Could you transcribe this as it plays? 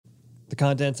The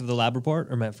contents of the lab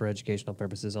report are meant for educational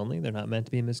purposes only. They're not meant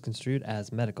to be misconstrued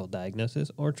as medical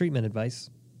diagnosis or treatment advice.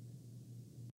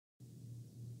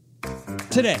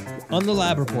 Today on the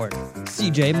lab report,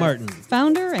 CJ Martin,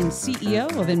 founder and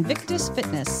CEO of Invictus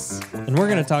Fitness. And we're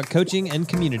going to talk coaching and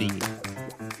community.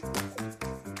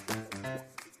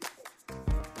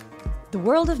 The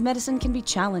world of medicine can be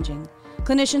challenging.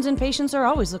 Clinicians and patients are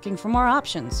always looking for more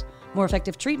options, more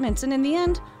effective treatments, and in the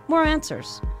end, more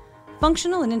answers.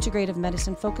 Functional and integrative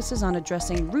medicine focuses on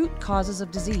addressing root causes of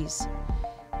disease.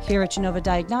 Here at Genova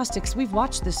Diagnostics, we've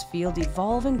watched this field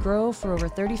evolve and grow for over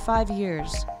 35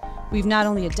 years. We've not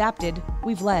only adapted,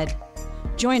 we've led.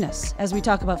 Join us as we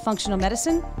talk about functional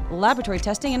medicine, laboratory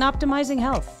testing, and optimizing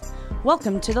health.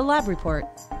 Welcome to the Lab Report.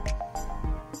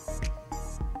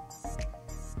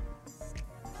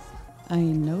 I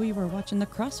know you were watching the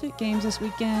CrossFit games this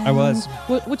weekend. I was.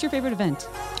 What's your favorite event?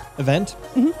 Event?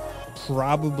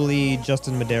 Probably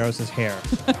Justin Medeiros' hair.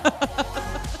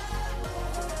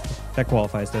 That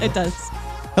qualifies, doesn't it? It does.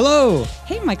 Hello.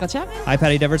 Hey, Michael Chapman. Hi,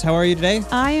 Patty Devers. How are you today?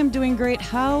 I am doing great.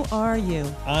 How are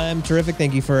you? I'm terrific.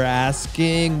 Thank you for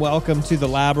asking. Welcome to the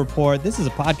Lab Report. This is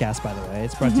a podcast, by the way.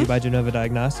 It's brought to you by Genova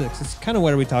Diagnostics. It's kind of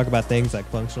where we talk about things like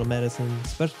functional medicine,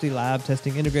 specialty lab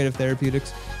testing, integrative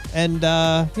therapeutics, and,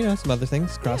 some other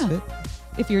things, CrossFit. Yeah.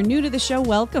 If you're new to the show,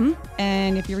 welcome.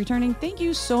 And if you're returning, thank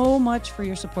you so much for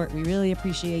your support. We really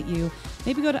appreciate you.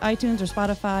 Maybe go to iTunes or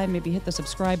Spotify, maybe hit the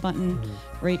subscribe button,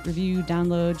 rate, review,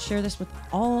 download, share this with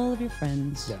all of your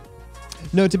friends. Yeah.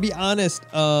 No, to be honest,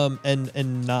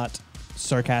 and not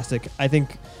sarcastic, I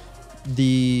think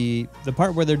the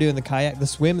part where they're doing the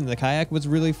swim and the kayak was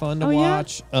really fun to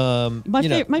watch.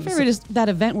 My favorite is that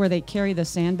event where they carry the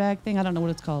sandbag thing. I don't know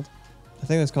what it's called. I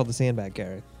think that's called the sandbag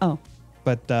carry. Oh.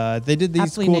 But they did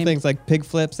these cool things like pig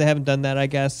flips. They haven't done that, I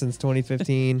guess, since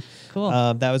 2015. Cool.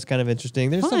 That was kind of interesting.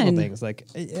 There's several things. Like,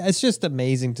 it's just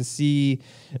amazing to see.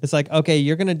 It's like, okay,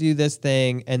 you're going to do this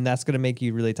thing, and that's going to make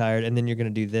you really tired. And then you're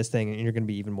going to do this thing, and you're going to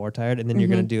be even more tired. And then you're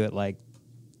going to do it like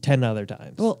 10 other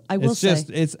times. Well, I will say.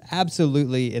 It's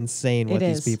absolutely insane what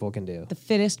these people can do. The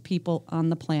fittest people on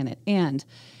the planet. And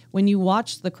when you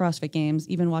watch the CrossFit games,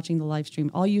 even watching the live stream,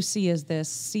 all you see is this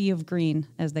sea of green,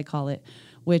 as they call it,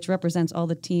 which represents all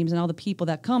the teams and all the people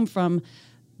that come from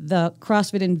the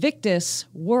CrossFit Invictus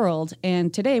world.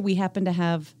 And today we happen to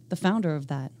have the founder of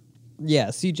that. Yeah,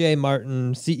 CJ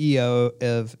Martin, CEO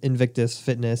of Invictus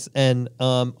Fitness, and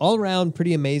all around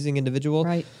pretty amazing individual.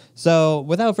 Right. So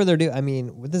without further ado, I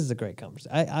mean, this is a great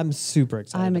conversation. I'm super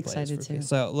excited. I'm to play excited this for too. you.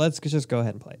 So let's just go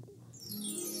ahead and play it.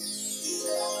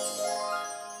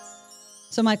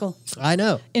 So Michael. I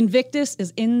know. Invictus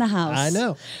is in the house. I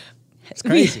know. It's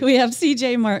crazy. We have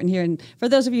CJ Martin here. And for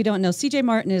those of you who don't know, CJ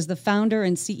Martin is the founder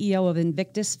and CEO of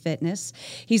Invictus Fitness.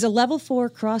 He's a level 4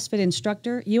 CrossFit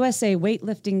instructor, USA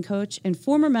weightlifting coach, and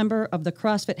former member of the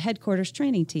CrossFit headquarters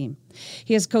training team.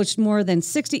 He has coached more than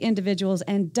 60 individuals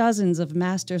and dozens of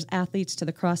masters athletes to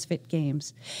the CrossFit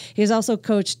Games. He has also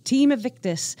coached Team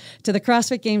Invictus to the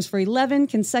CrossFit Games for 11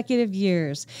 consecutive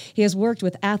years. He has worked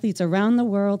with athletes around the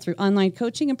world through online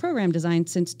coaching and program design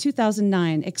since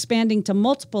 2009, expanding to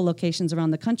multiple locations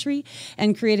around the country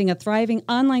and creating a thriving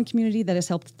online community that has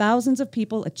helped thousands of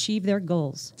people achieve their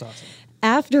goals. That's awesome.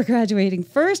 After graduating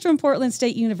first from Portland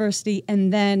State University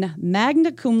and then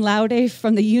magna cum laude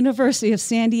from the University of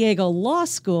San Diego Law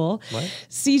School,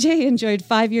 CJ enjoyed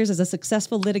 5 years as a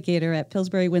successful litigator at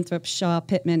Pillsbury Winthrop Shaw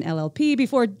Pittman LLP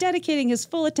before dedicating his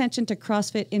full attention to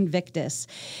CrossFit Invictus.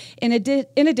 In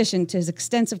addition to his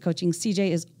extensive coaching,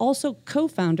 CJ is also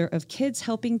co-founder of Kids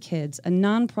Helping Kids, a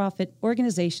nonprofit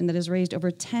organization that has raised over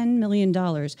 $10 million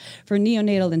for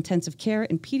neonatal intensive care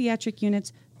and pediatric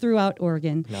units throughout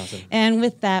Oregon. Awesome. And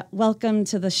with that, welcome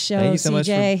to the show, Thank you so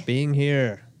CJ. much for being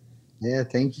here. Yeah,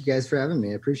 thank you guys for having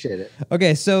me. I appreciate it.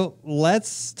 Okay, so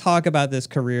let's talk about this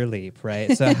career leap,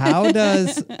 right? So how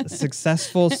does a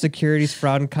successful securities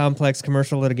fraud and complex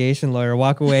commercial litigation lawyer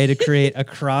walk away to create a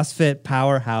CrossFit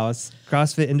powerhouse,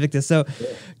 CrossFit Invictus? So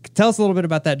tell us a little bit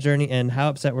about that journey and how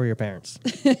upset were your parents?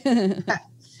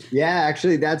 Yeah,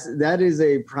 actually, that is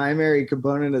a primary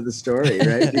component of the story,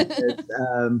 right?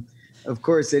 Because, of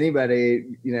course,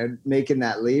 anybody making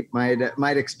that leap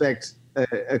might expect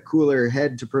a cooler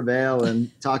head to prevail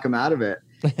and talk them out of it,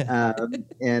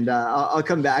 and I'll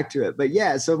come back to it. But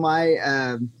yeah, so my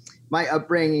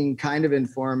upbringing kind of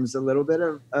informs a little bit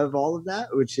of all of that,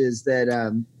 which is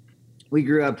that we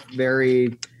grew up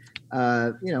very.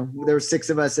 There were 6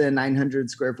 of us in a 900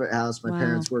 square foot house. My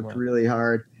parents worked really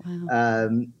hard.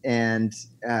 And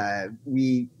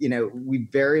we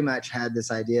very much had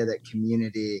this idea that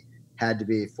community had to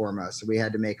be foremost. So we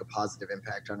had to make a positive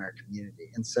impact on our community.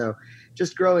 And so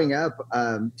just growing up,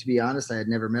 to be honest, I had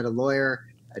never met a lawyer.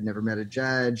 I'd never met a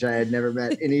judge. I had never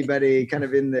met anybody kind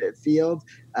of in the field.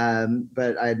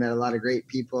 But I had met a lot of great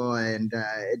people and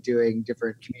doing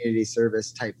different community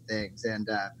service type things. And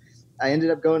I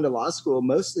ended up going to law school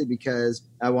mostly because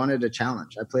I wanted a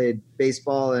challenge. I played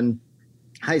baseball in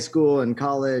high school and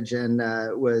college and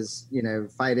was,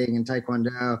 fighting in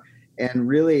Taekwondo and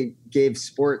really gave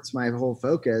sports my whole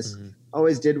focus.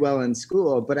 Always did well in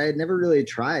school, but I had never really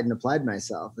tried and applied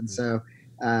myself. And so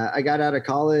I got out of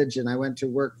college and I went to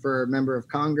work for a member of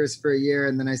Congress for a year.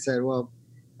 And then I said, well,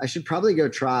 I should probably go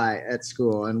try at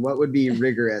school. And what would be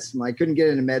rigorous? I couldn't get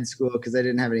into med school because I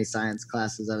didn't have any science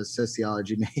classes. I was a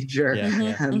sociology major.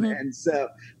 And so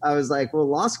I was like, well,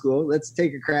 law school, let's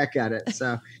take a crack at it.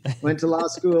 So went to law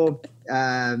school,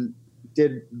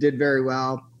 did very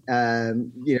well.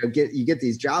 You get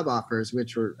these job offers,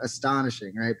 which were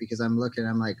astonishing, right? Because I'm like,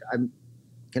 I'm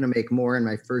going to make more in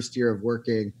my first year of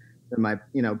working than my,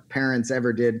 parents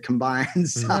ever did combined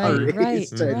salaries. Right.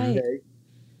 Thing.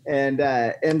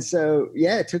 And so,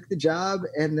 I took the job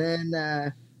and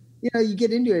then, you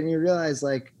get into it and you realize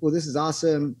like, well, this is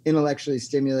awesome, intellectually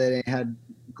stimulating, had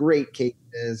great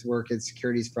cases, work in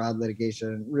securities fraud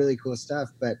litigation, really cool stuff.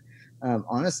 But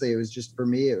honestly, it was just, for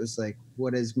me, it was like,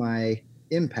 what is my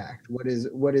impact? What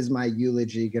is my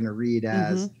eulogy going to read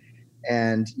as?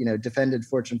 And, defended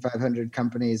Fortune 500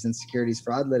 companies in securities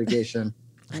fraud litigation.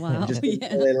 Wow. Just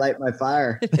didn't really light my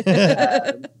fire.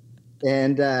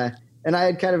 And I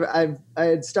had I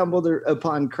had stumbled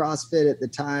upon CrossFit at the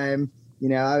time.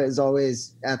 I was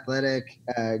always athletic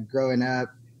growing up,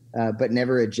 but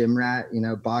never a gym rat.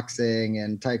 Boxing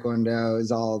and Taekwondo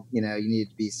is all, you need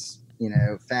to be,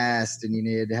 fast and you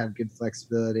needed to have good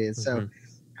flexibility. And so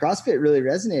CrossFit really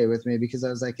resonated with me because I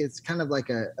was like, it's kind of like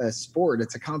a sport.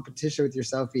 It's a competition with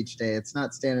yourself each day. It's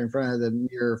not standing in front of the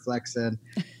mirror flexing.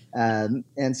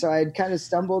 And so I kind of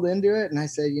stumbled into it and I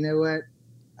said, you know what?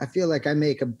 I feel like I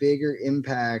make a bigger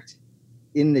impact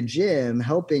in the gym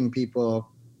helping people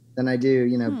than I do,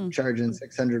 charging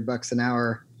 $600 an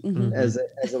hour as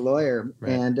a lawyer.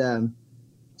 Right. And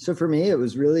so for me, it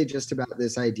was really just about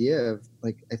this idea of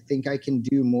like, I think I can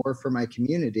do more for my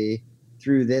community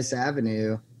through this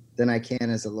avenue than I can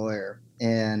as a lawyer.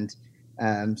 And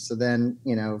so then,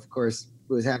 of course,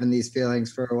 was having these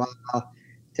feelings for a while,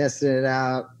 tested it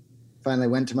out. Finally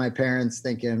went to my parents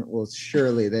thinking, well,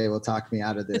 surely they will talk me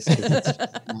out of this because it's just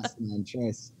a masculine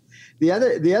choice. The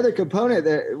other component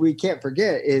that we can't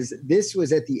forget is this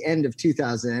was at the end of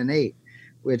 2008,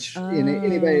 which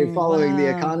anybody following the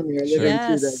economy or living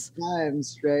through those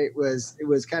times, right, it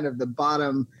was kind of the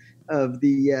bottom of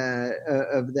the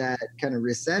of that kind of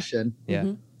recession.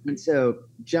 Yeah. And so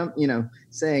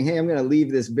saying, hey, I'm going to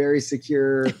leave this very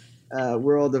secure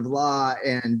world of law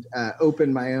and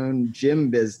open my own gym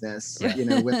business, when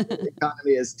the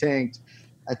economy is tanked.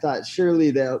 I thought surely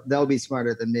they'll be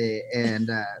smarter than me. And,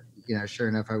 sure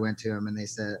enough, I went to them and they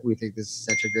said, we think this is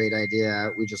such a great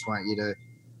idea. We just want you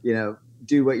to,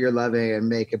 do what you're loving and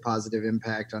make a positive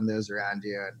impact on those around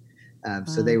you. And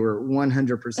so they were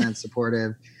 100%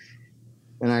 supportive.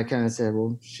 And I kind of said,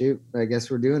 well, shoot, I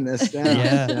guess we're doing this now.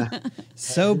 Yeah.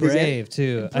 So brave,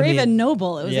 too. Brave and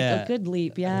noble. It was a good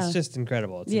leap. Yeah. It's just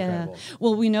incredible. It's incredible.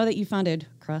 Well, we know that you founded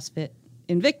CrossFit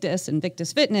Invictus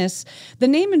Fitness. The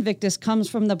name Invictus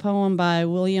comes from the poem by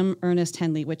William Ernest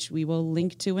Henley, which we will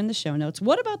link to in the show notes.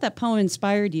 What about that poem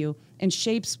inspired you and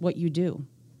shapes what you do?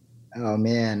 Oh,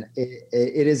 man.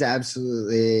 It is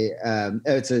absolutely,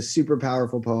 it's a super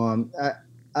powerful poem.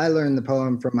 I learned the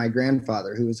poem from my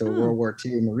grandfather, who was a World War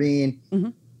II Marine.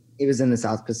 He was in the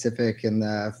South Pacific in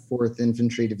the 4th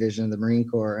Infantry Division of the Marine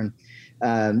Corps.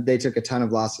 And they took a ton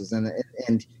of losses.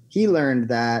 And he learned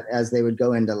that as they would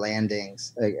go into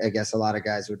landings, I guess a lot of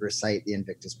guys would recite the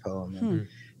Invictus poem.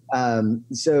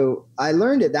 So I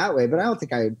learned it that way, but I don't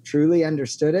think I truly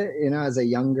understood it, as a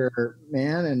younger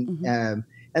man.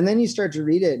 And then you start to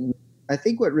read it. And I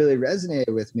think what really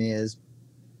resonated with me is,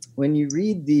 when you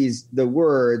read the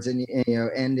words and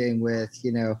ending with,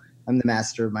 I'm the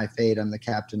master of my fate, I'm the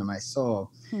captain of my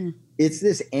soul. It's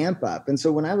this amp up. And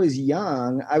so when I was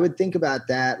young, I would think about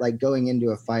that, like going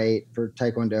into a fight for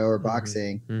Taekwondo or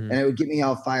boxing, and it would get me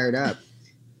all fired up.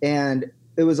 And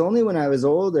it was only when I was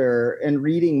older and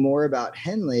reading more about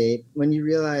Henley, when you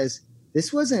realize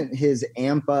this wasn't his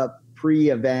amp up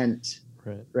pre-event,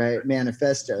 right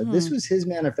manifesto. This was his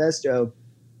manifesto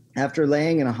after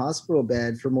laying in a hospital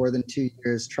bed for more than 2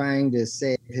 years, trying to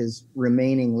save his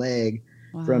remaining leg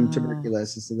from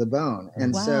tuberculosis of the bone.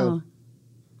 And so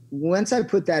once I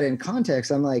put that in context,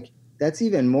 I'm like, that's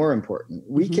even more important.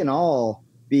 We can all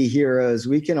be heroes.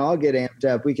 We can all get amped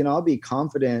up. We can all be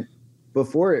confident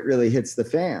before it really hits the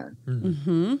fan.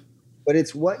 Mm-hmm. But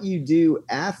it's what you do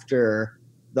after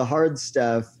the hard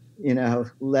stuff,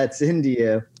 lets into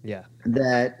you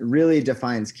that really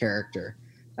defines character.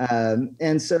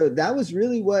 And so that was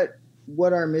really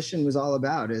what our mission was all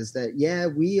about, is that,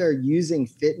 we are using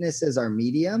fitness as our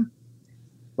medium,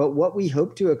 but what we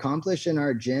hope to accomplish in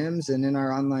our gyms and in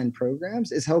our online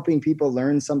programs is helping people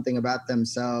learn something about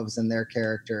themselves and their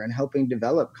character, and helping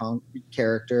develop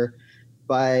character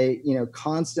by,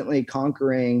 constantly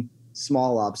conquering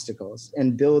small obstacles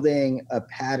and building a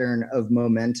pattern of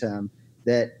momentum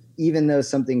that, even though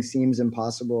something seems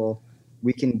impossible,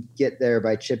 we can get there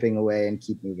by chipping away and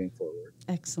keep moving forward.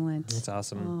 Excellent. That's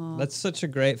awesome. That's such a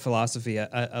great philosophy.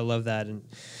 I love that, and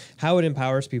how it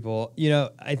empowers people.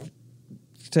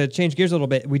 To change gears a little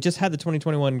bit, we just had the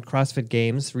 2021 CrossFit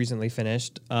Games recently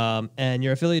finished, and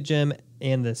your affiliate gym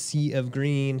and the Sea of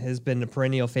Green has been a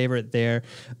perennial favorite there.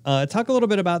 Talk a little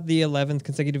bit about the 11th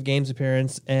consecutive Games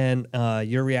appearance and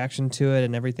your reaction to it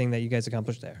and everything that you guys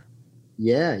accomplished there.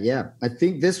 Yeah. I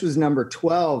think this was number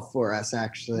 12 for us,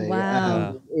 actually.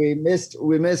 Wow. We missed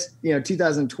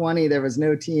 2020. There was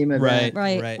no team event.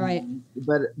 Right.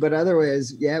 But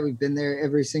otherwise, we've been there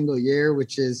every single year,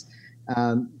 which is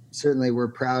certainly we're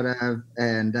proud of.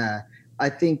 And I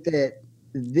think that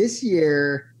this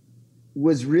year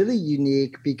was really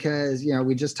unique because,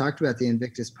 we just talked about the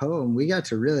Invictus poem. We got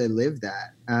to really live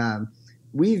that.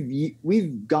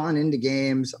 We've gone into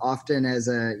games often as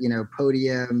a,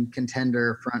 podium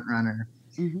contender, front runner.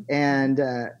 Mm-hmm.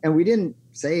 And we didn't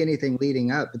say anything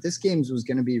leading up, but this games was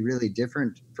going to be really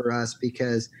different for us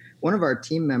because one of our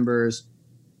team members,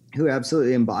 who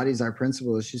absolutely embodies our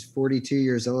principles, she's 42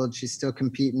 years old. She's still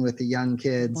competing with the young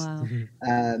kids. Wow.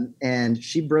 And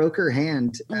she broke her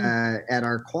hand at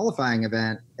our qualifying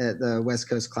event at the West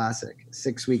Coast Classic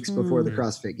 6 weeks before the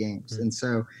CrossFit Games. And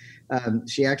so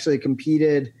she actually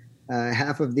competed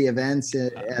half of the events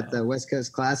at the West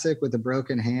Coast Classic with a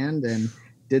broken hand, and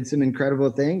did some incredible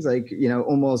things, like,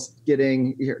 almost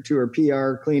getting to her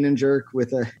PR clean and jerk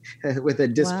with a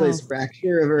displaced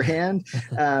fracture of her hand.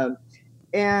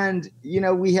 And,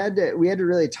 we had to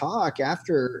really talk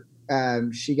after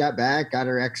she got back, got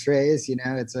her x-rays,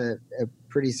 it's a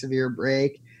pretty severe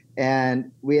break.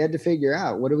 And we had to figure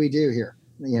out, what do we do here?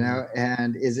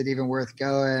 And is it even worth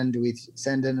going? Do we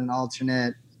send in an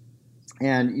alternate?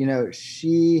 And,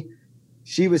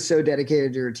 she was so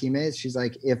dedicated to her teammates. She's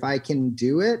like, if I can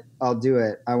do it, I'll do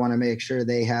it. I want to make sure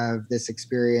they have this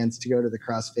experience to go to the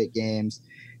CrossFit Games.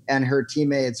 And her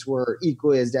teammates were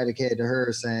equally as dedicated to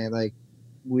her, saying, like,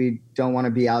 we don't want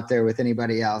to be out there with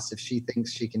anybody else if she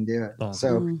thinks she can do it.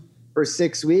 So for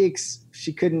 6 weeks,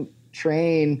 she couldn't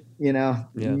train,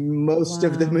 most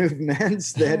of the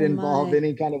movements that involve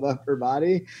any kind of upper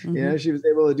body. She was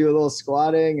able to do a little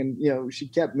squatting, and, she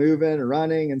kept moving and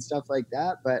running and stuff like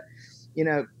that. But,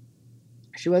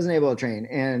 she wasn't able to train.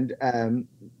 And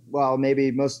while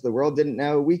maybe most of the world didn't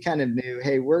know, we kind of knew,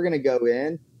 hey, we're going to go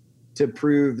in to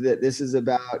prove that this is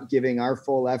about giving our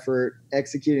full effort,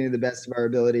 executing to the best of our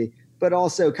ability, but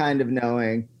also kind of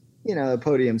knowing, a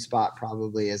podium spot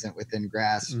probably isn't within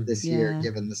grasp this year,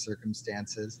 given the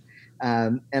circumstances.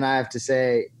 And I have to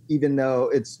say, even though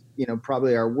it's,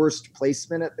 probably our worst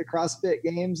placement at the CrossFit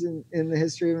Games in the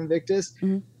history of Invictus,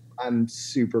 I'm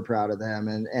super proud of them.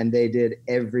 And they did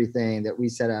everything that we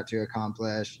set out to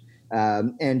accomplish.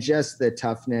 And just the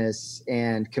toughness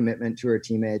and commitment to her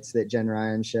teammates that Jen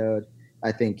Ryan showed,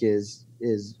 I think is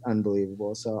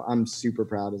unbelievable. So I'm super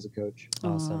proud as a coach.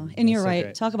 Awesome. And you're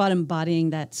right. Talk about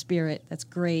embodying that spirit. That's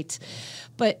great.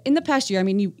 But in the past year, I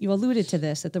mean, you alluded to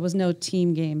this, that there was no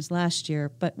team games last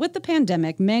year. But with the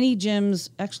pandemic, many gyms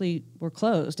actually were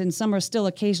closed, and some are still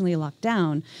occasionally locked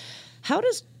down. How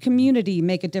does community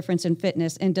make a difference in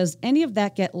fitness? And does any of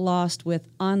that get lost with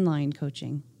online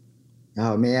coaching?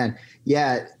 Oh, man.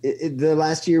 Yeah. The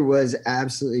last year was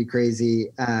absolutely crazy.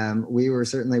 We were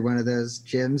certainly one of those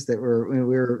gyms that we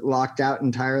were locked out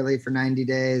entirely for 90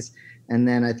 days. And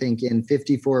then I think in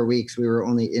 54 weeks, we were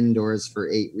only indoors for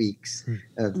 8 weeks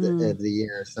of the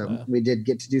year. So we did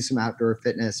get to do some outdoor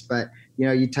fitness. But,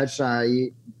 you touched on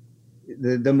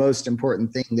the most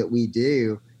important thing that we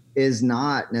do is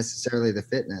not necessarily the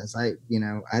fitness.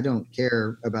 I don't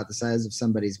care about the size of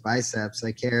somebody's biceps.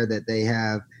 I care that they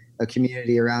have a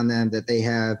community around them, that they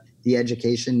have the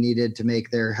education needed to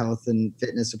make their health and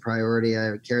fitness a priority.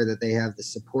 I care that they have the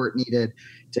support needed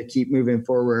to keep moving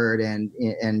forward and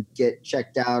get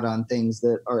checked out on things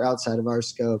that are outside of our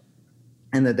scope,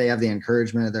 and that they have the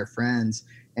encouragement of their friends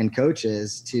and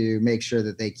coaches to make sure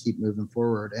that they keep moving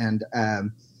forward. And,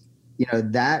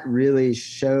 that really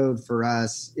showed for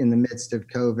us in the midst of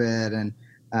COVID, and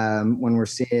when we're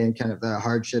seeing kind of the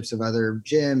hardships of other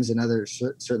gyms and other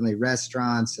certainly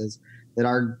restaurants, is that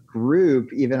our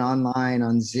group, even online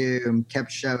on Zoom,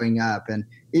 kept showing up. And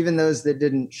even those that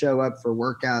didn't show up for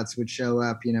workouts would show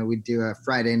up. We'd do a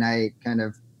Friday night kind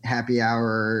of happy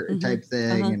hour type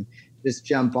thing and just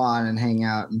jump on and hang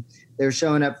out. And they were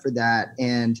showing up for that.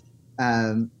 And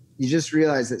you just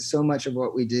realize that so much of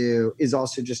what we do is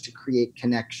also just to create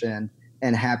connection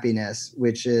and happiness,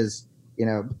 which is,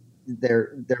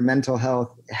 their mental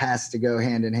health has to go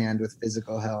hand in hand with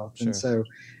physical health. Sure. And so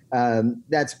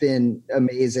that's been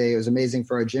amazing. It was amazing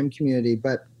for our gym community,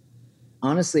 but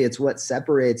honestly, it's what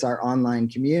separates our online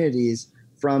communities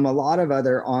from a lot of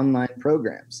other online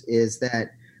programs, is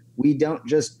that we don't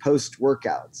just post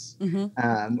workouts.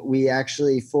 We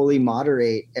actually fully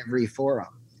moderate every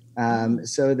forum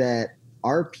so that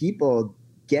our people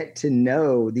get to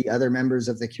know the other members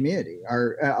of the community.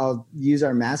 I'll use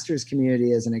our masters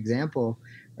community as an example.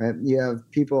 Right? You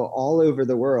have people all over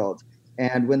the world,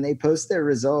 and when they post their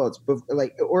results,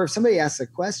 or if somebody asks a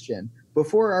question,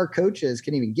 before our coaches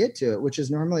can even get to it, which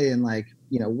is normally in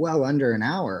well under an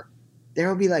hour, there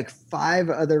will be 5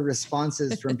 other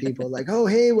responses from people like, oh,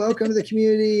 hey, welcome to the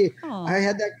community. I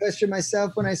had that question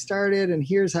myself when I started, and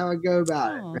here's how I go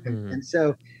about it. Right? And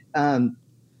so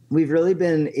we've really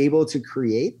been able to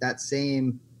create that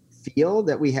same feel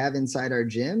that we have inside our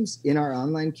gyms in our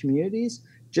online communities,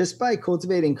 just by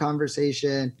cultivating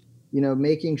conversation,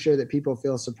 making sure that people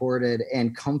feel supported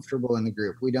and comfortable in the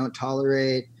group. We don't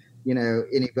tolerate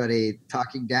anybody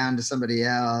talking down to somebody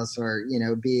else or,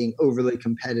 being overly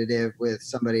competitive with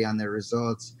somebody on their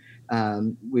results.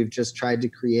 We've just tried to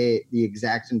create the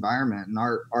exact environment. And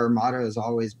our motto has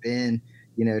always been,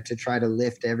 to try to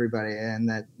lift everybody. And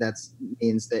that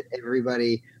means that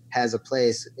everybody has a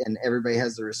place and everybody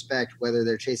has the respect, whether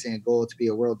they're chasing a goal to be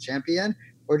a world champion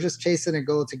or just chasing a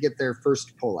goal to get their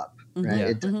first pull up, right? Yeah.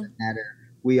 It doesn't matter.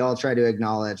 We all try to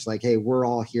acknowledge hey, we're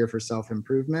all here for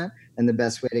self-improvement, and the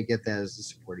best way to get that is to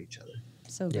support each other.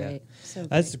 So great. Yeah. So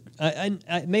great.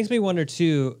 It makes me wonder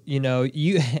too,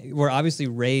 you were obviously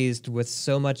raised with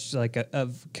so much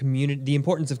of community, the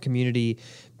importance of community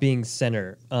being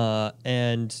center.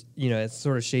 And, it's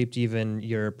sort of shaped even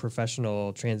your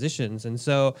professional transitions. And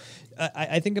so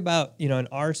I think about, in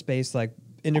our space,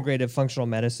 integrative functional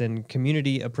medicine,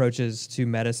 community approaches to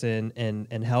medicine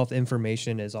and health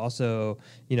information is also,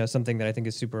 something that I think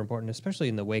is super important, especially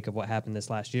in the wake of what happened this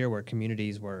last year, where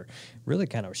communities were really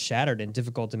kind of shattered and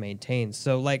difficult to maintain.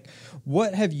 So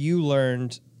what have you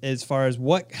learned as far as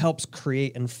what helps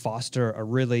create and foster a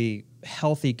really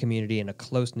healthy community and a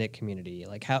close-knit community?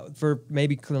 How, for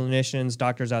maybe clinicians,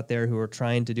 doctors out there who are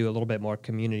trying to do a little bit more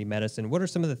community medicine, what are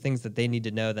some of the things that they need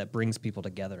to know that brings people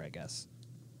together, I guess?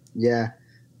 Yeah.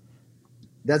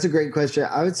 That's a great question.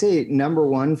 I would say number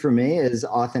one for me is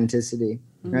authenticity,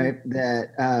 right?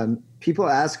 That people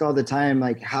ask all the time,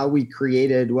 how we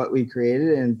created what we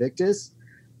created in Invictus.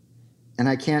 And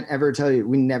I can't ever tell you,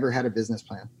 we never had a business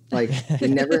plan. We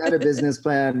never had a business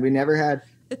plan. We never had,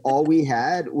 all we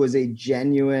had was a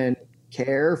genuine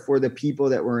care for the people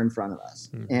that were in front of us.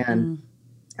 And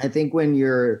I think when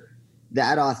you're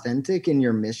that authentic in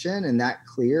your mission and that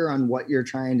clear on what you're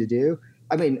trying to do,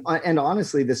 and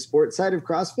honestly, the sports side of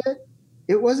CrossFit,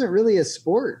 it wasn't really a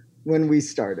sport when we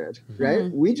started,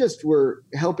 right? We just were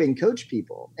helping coach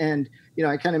people. And,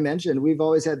 I kind of mentioned, we've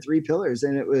always had 3 pillars,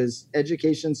 and it was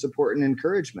education, support, and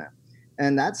encouragement.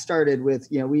 And that started with,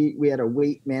 we had a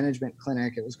weight management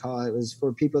clinic, it was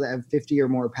for people that have 50 or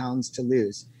more pounds to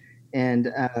lose. And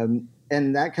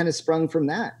that kind of sprung from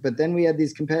that. But then we had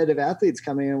these competitive athletes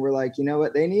coming in, and we're like, you know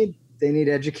what they need? They need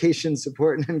education,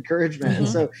 support, and encouragement. And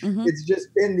so it's just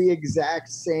been the exact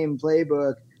same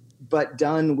playbook, but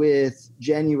done with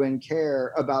genuine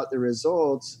care about the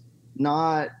results,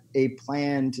 not a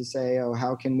plan to say, oh,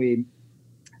 how can we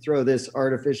throw this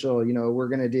artificial, we're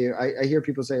going to do, I hear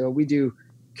people say, oh, we do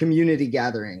community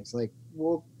gatherings.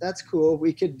 Well, that's cool.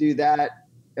 We could do that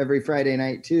every Friday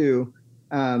night too.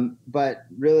 But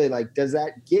really, does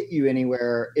that get you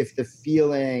anywhere if the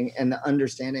feeling and the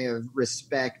understanding of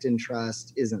respect and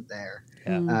trust isn't there?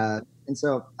 Yeah. And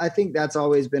so I think that's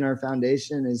always been our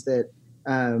foundation, is that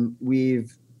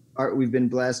we've been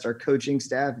blessed. Our coaching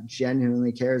staff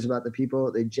genuinely cares about the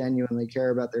people. They genuinely care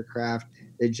about their craft.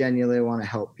 They genuinely want to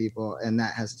help people. And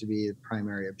that has to be the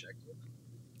primary objective.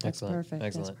 That's perfect.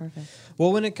 Excellent. That's perfect.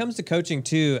 Well, when it comes to coaching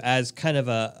too, as kind of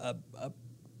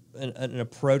an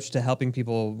approach to helping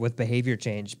people with behavior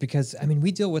change, because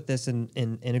we deal with this in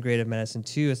integrative medicine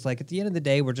too. It's at the end of the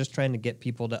day, we're just trying to get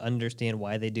people to understand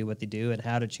why they do what they do and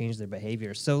how to change their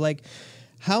behavior. So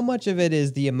how much of it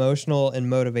is the emotional and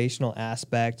motivational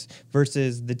aspect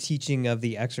versus the teaching of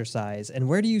the exercise? And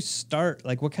where do you start?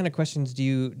 Like, what kind of questions do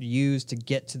you use to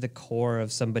get to the core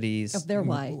of somebody's... Of their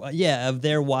why. Yeah, of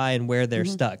their why and where they're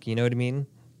stuck. You know what I mean?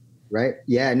 Right.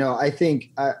 Yeah, no, I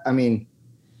think, I mean,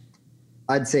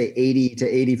 I'd say 80 to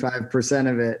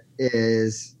 85% of it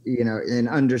is, in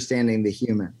understanding the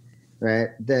human, right?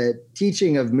 The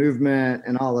teaching of movement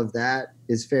and all of that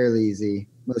is fairly easy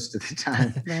most of the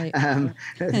time. Right.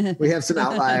 We have some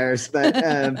outliers, but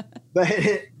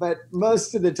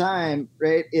most of the time,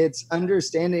 right? It's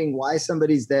understanding why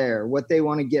somebody's there, what they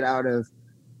want to get out of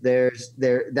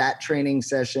that training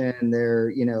session,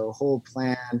 their, whole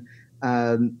plan.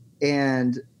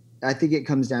 And I think it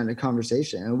comes down to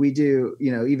conversation. And we do,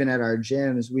 even at our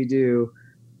gyms, we do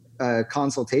a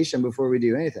consultation before we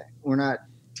do anything. We're not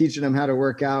teaching them how to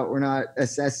work out. We're not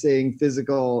assessing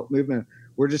physical movement.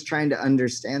 We're just trying to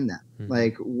understand them. Mm-hmm.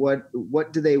 Like,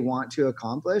 what do they want to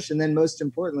accomplish? And then most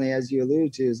importantly, as you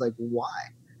alluded to, is like, why?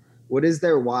 What is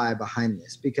their why behind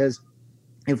this? Because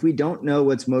if we don't know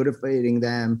what's motivating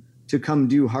them to come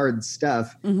do hard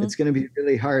stuff, it's going to be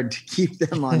really hard to keep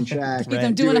them on track. Keep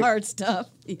them doing hard stuff.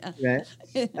 Yeah.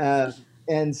 Right.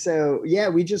 And so, yeah,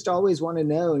 we just always want to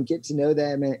know and get to know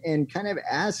them and kind of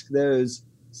ask those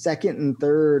second and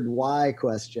third why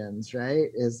questions, right?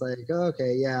 It's like, oh,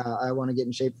 okay, yeah, I want to get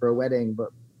in shape for a wedding, but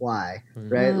why?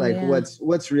 Right?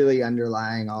 What's really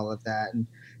underlying all of that? And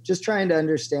just trying to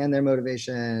understand their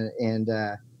motivation and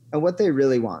what they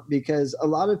really want. Because a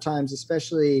lot of times,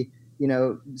 especially,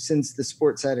 since the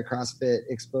sports side of CrossFit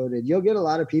exploded, you'll get a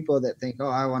lot of people that think, oh,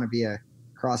 I want to be a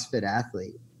CrossFit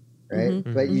athlete, right?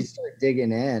 Mm-hmm. But you start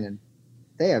digging in and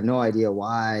they have no idea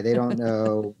why. They don't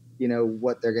know,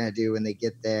 what they're going to do when they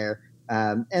get there.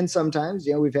 And sometimes,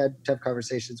 we've had tough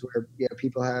conversations where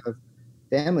people have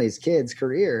families, kids,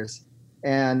 careers,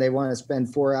 and they want to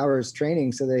spend 4 hours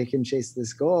training so they can chase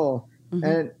this goal. Mm-hmm.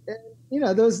 And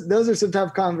those are some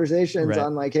tough conversations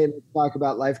on like, hey, let's talk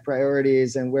about life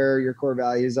priorities and where your core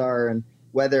values are and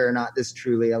whether or not this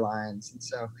truly aligns. And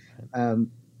so,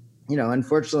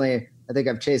 unfortunately, I think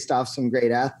I've chased off some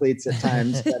great athletes at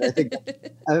times, but I think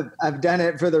I've done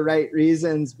it for the right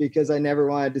reasons because I never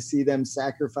wanted to see them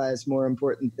sacrifice more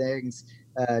important things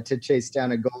to chase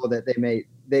down a goal that they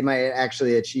might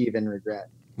actually achieve and regret.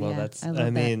 Well, that's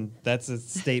a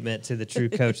statement to the true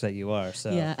coach that you are.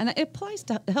 So yeah, and it applies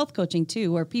to health coaching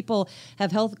too, where people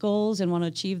have health goals and want to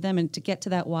achieve them, and to get to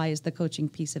that why is the coaching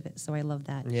piece of it. So I love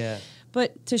that. Yeah.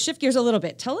 But to shift gears a little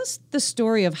bit, tell us the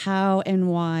story of how and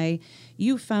why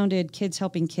you founded Kids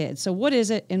Helping Kids. So what is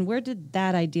it, and where did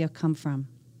that idea come from?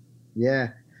 Yeah.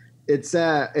 It's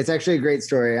actually a great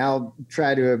story. I'll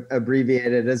try to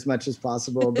abbreviate it as much as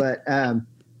possible, but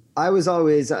I was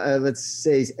always, let's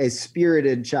say, a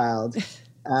spirited child.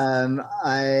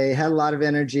 I had a lot of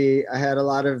energy. I had a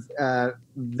lot of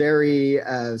very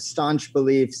staunch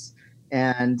beliefs.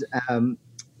 And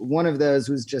one of those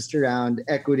was just around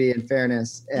equity and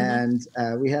fairness. And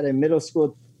we had a middle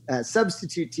school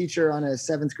substitute teacher on a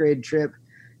 7th grade trip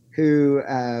who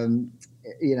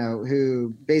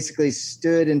basically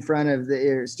stood in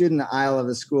the aisle of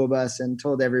the school bus and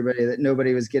told everybody that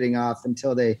nobody was getting off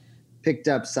until they picked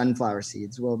up sunflower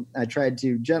seeds. Well, I tried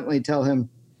to gently tell him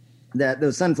that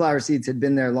those sunflower seeds had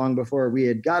been there long before we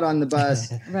had got on the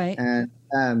bus. Right. And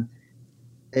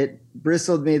it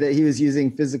bristled me that he was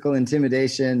using physical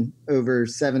intimidation over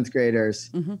 7th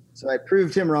graders. Mm-hmm. So I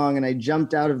proved him wrong and I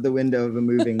jumped out of the window of a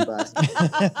moving bus.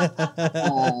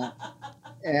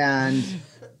 And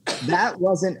that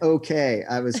wasn't okay,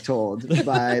 I was told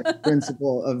by the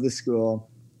principal of the school.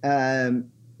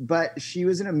 But she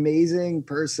was an amazing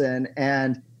person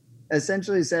and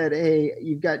essentially said, hey,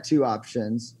 you've got 2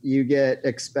 options. You get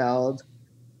expelled,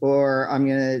 or I'm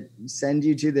going to send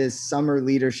you to this summer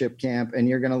leadership camp and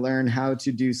you're going to learn how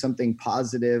to do something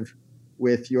positive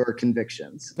with your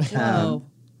convictions. Wow.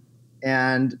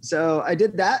 And so I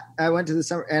did that. I went to the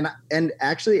summer and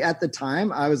actually at the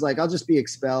time I was like, I'll just be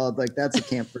expelled. Like, that's a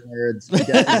camp for nerds.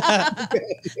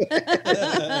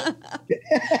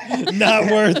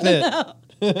 Not worth it. No.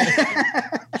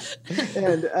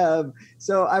 And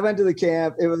so I went to the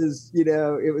camp. It was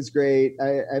great.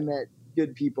 I met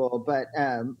good people, but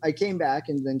I came back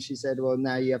and then she said, well,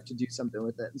 now you have to do something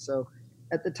with it. And so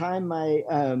at the time, my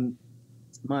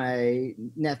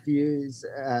nephew's,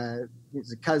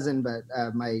 he's a cousin, but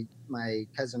my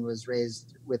cousin was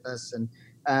raised with us, and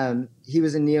he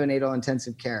was in neonatal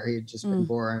intensive care. He had just been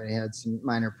born and he had some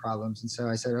minor problems. And so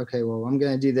I said, okay, well, I'm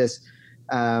going to do this.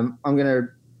 I'm going to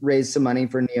raise some money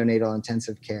for neonatal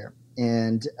intensive care.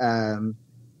 And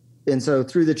And so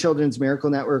through the Children's Miracle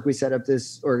Network, we set up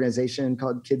this organization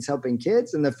called Kids Helping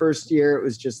Kids. And the first year it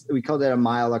was just, we called it a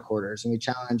mile of quarters. And we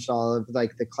challenged all of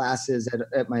like the classes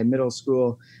at my middle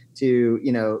school to,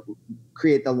 you know,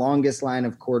 create the longest line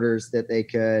of quarters that they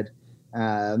could.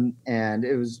 And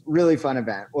it was really fun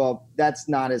event. Well, that's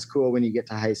not as cool when you get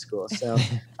to high school. So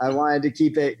I wanted to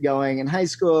keep it going. In high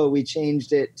school, we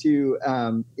changed it to,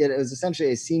 it was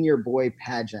essentially a senior boy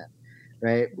pageant,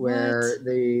 right? Where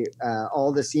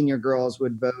all the senior girls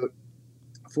would vote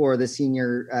for the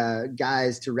senior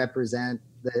guys to represent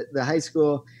the high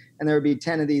school. And there would be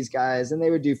 10 of these guys, and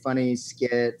they would do funny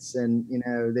skits, and, you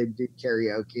know, they'd do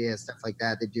karaoke and stuff like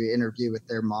that. They'd do an interview with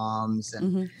their moms.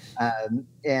 And,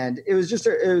 and it was just,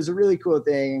 it was a really cool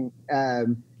thing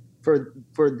for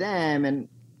them. And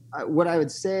what I would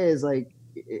say is, like,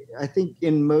 I think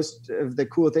in most of the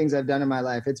cool things I've done in my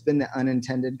life, it's been the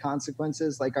unintended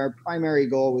consequences. Like, our primary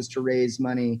goal was to raise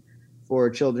money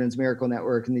for Children's Miracle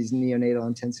Network and these neonatal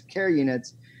intensive care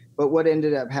units. But what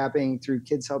ended up happening through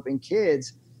Kids Helping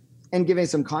Kids, and giving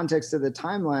some context to the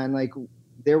timeline, like,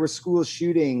 there were school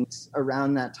shootings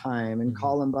around that time, and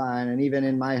Columbine, and even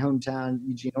in my hometown,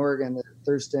 Eugene, Oregon, the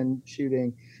Thurston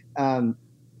shooting. And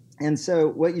so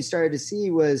what you started to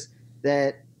see was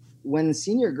that when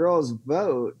senior girls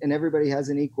vote and everybody has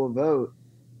an equal vote,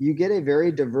 you get a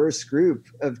very diverse group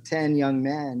of 10 young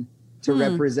men to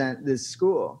represent this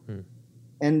school.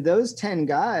 And those 10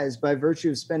 guys, by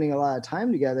virtue of spending a lot of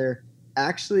time together,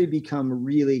 actually become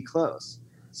really close.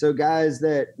 So guys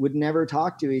that would never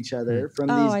talk to each other from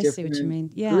these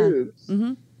different groups,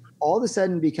 all of a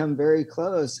sudden become very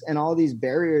close, and all these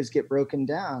barriers get broken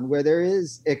down where there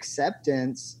is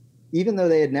acceptance, even though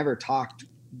they had never talked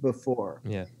before.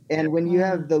 And when you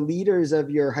have the leaders of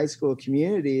your high school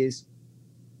communities,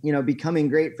 you know, becoming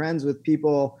great friends with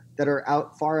people that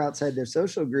are far outside their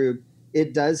social group,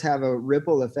 it does have a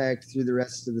ripple effect through the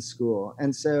rest of the school.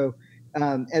 And so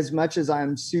as much as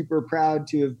I'm super proud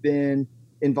to have been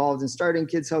involved in starting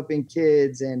Kids Helping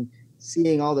Kids and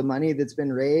seeing all the money that's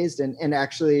been raised, and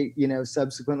actually, you know,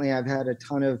 subsequently I've had a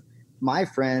ton of my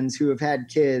friends who have had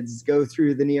kids go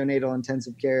through the neonatal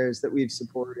intensive cares that we've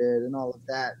supported and all of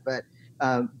that.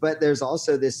 But there's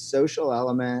also this social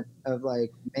element of, like,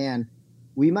 man,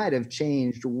 we might have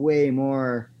changed way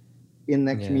more in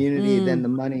the community than the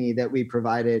money that we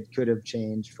provided could have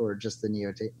changed for just the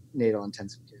neonatal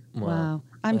intensive care. Wow.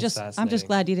 I'm just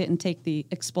glad you didn't take the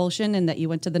expulsion and that you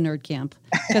went to the nerd camp,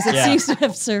 because it seems to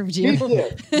have served you.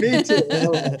 Me too.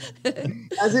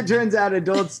 As it turns out,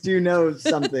 adults do know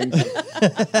something.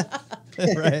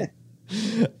 Right.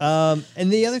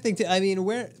 And the other thing too, I mean,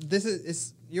 where this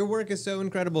is your work is so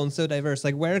incredible and so diverse.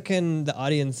 Like, where can the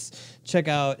audience check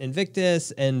out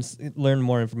Invictus and learn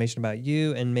more information about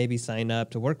you and maybe sign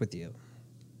up to work with you?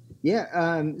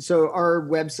 Yeah. So our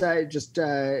website, just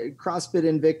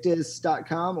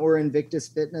CrossFitInvictus.com or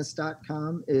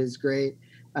InvictusFitness.com is great.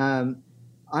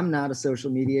 I'm not a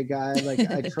social media guy. Like,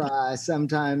 I try.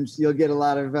 Sometimes you'll get a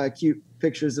lot of cute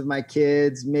pictures of my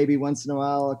kids. Maybe once in a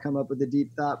while I'll come up with a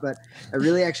deep thought, but I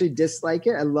really actually dislike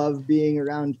it. I love being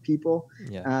around people.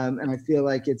 And I feel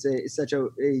like it's such a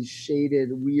shaded,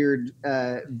 weird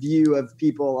view of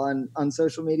people on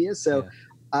social media. So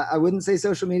I wouldn't say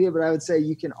social media, but I would say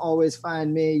you can always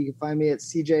find me. You can find me at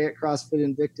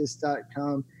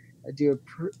cj@crossfitinvictus.com.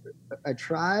 I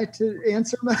try to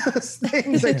answer most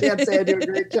things. I can't say I do a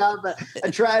great job, but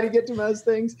I try to get to most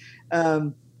things.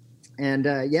 But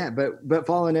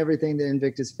following everything that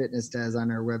Invictus Fitness does on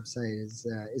our website is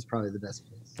probably the best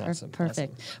place. Awesome.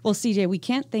 Perfect. Awesome. Well, CJ, we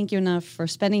can't thank you enough for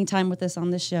spending time with us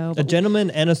on this show. A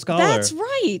gentleman and a scholar. That's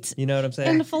right. You know what I'm saying?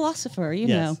 And a philosopher, you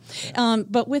know.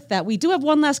 But with that, we do have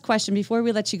one last question before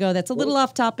we let you go. That's a little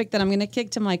off topic that I'm going to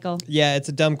kick to Michael. Yeah, it's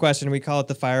a dumb question. We call it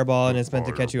the fireball, and it's meant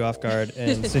to catch you off guard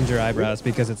and singe your eyebrows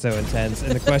because it's so intense.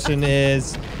 And the question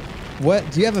is,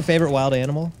 do you have a favorite wild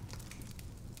animal?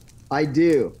 I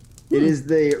do. It is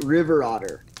the river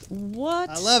otter. What?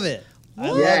 I love it.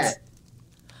 Yeah.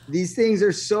 These things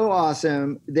are so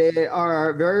awesome. They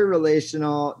are very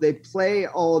relational. They play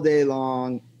all day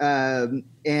long.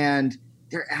 And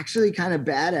they're actually kind of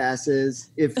badasses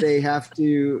if they have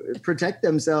to protect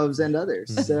themselves and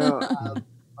others. So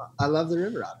I love the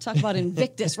river otter. Talk about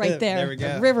Invictus right there. There we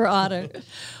go. The river otter.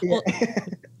 Well,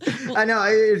 I know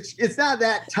it's not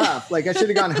that tough. Like, I should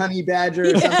have gone honey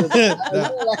badger or something. I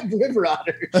like river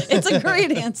otter. It's a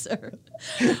great answer.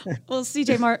 Well,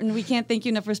 CJ Martin, we can't thank you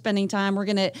enough for spending time. We're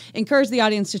going to encourage the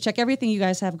audience to check everything you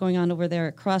guys have going on over there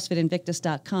at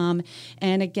CrossFitInvictus.com.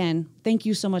 And again, thank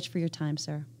you so much for your time,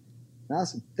 sir.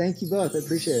 Awesome. Thank you both. I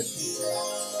appreciate it.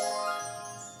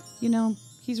 You know,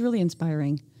 he's really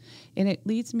inspiring. And it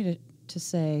leads me to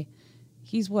say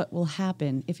he's what will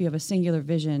happen if you have a singular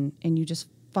vision and you just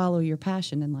follow your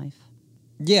passion in life.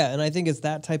 Yeah, and I think it's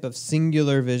that type of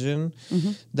singular vision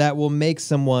that will make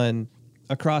someone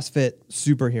a CrossFit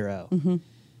superhero.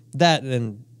 That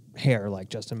and hair like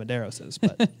Justin Medeiros,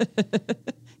 but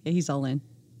Yeah, he's all in.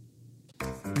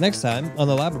 next time on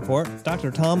the Lab Report, Dr.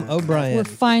 Tom O'Brien. We're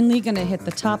finally going to hit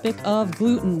the topic of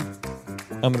gluten.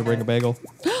 I'm going to bring a bagel.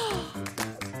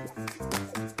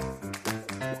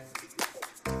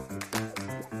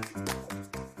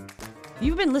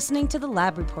 You've been listening to the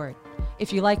Lab Report.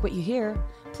 If you like what you hear,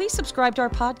 please subscribe to our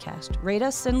podcast, rate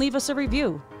us, and leave us a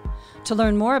review. To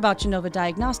learn more about Genova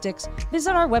Diagnostics,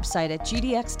 visit our website at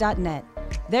gdx.net.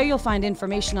 There you'll find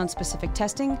information on specific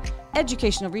testing,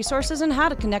 educational resources, and how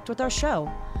to connect with our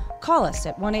show. Call us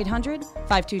at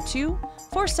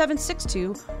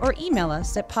 1-800-522-4762 or email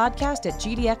us at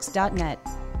podcast@gdx.net.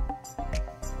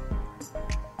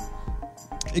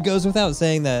 It goes without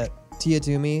saying that Tia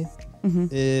Toomey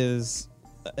is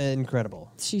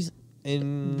incredible. She's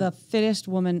the fittest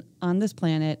woman on this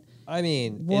planet. I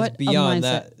mean, What it's beyond a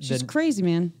mindset. that. She's crazy,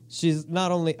 man. She's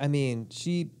not only, I mean,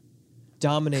 she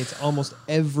dominates almost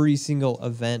every single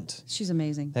event She's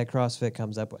amazing. that CrossFit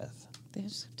comes up with. They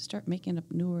just have to start making up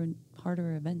newer and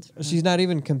harder events for her. She's not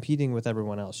even competing with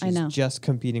everyone else. She's know. just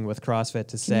competing with CrossFit to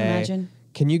Can you say, imagine?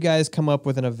 can you guys come up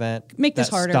with an event Make this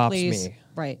that harder, stops please. me?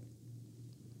 Right.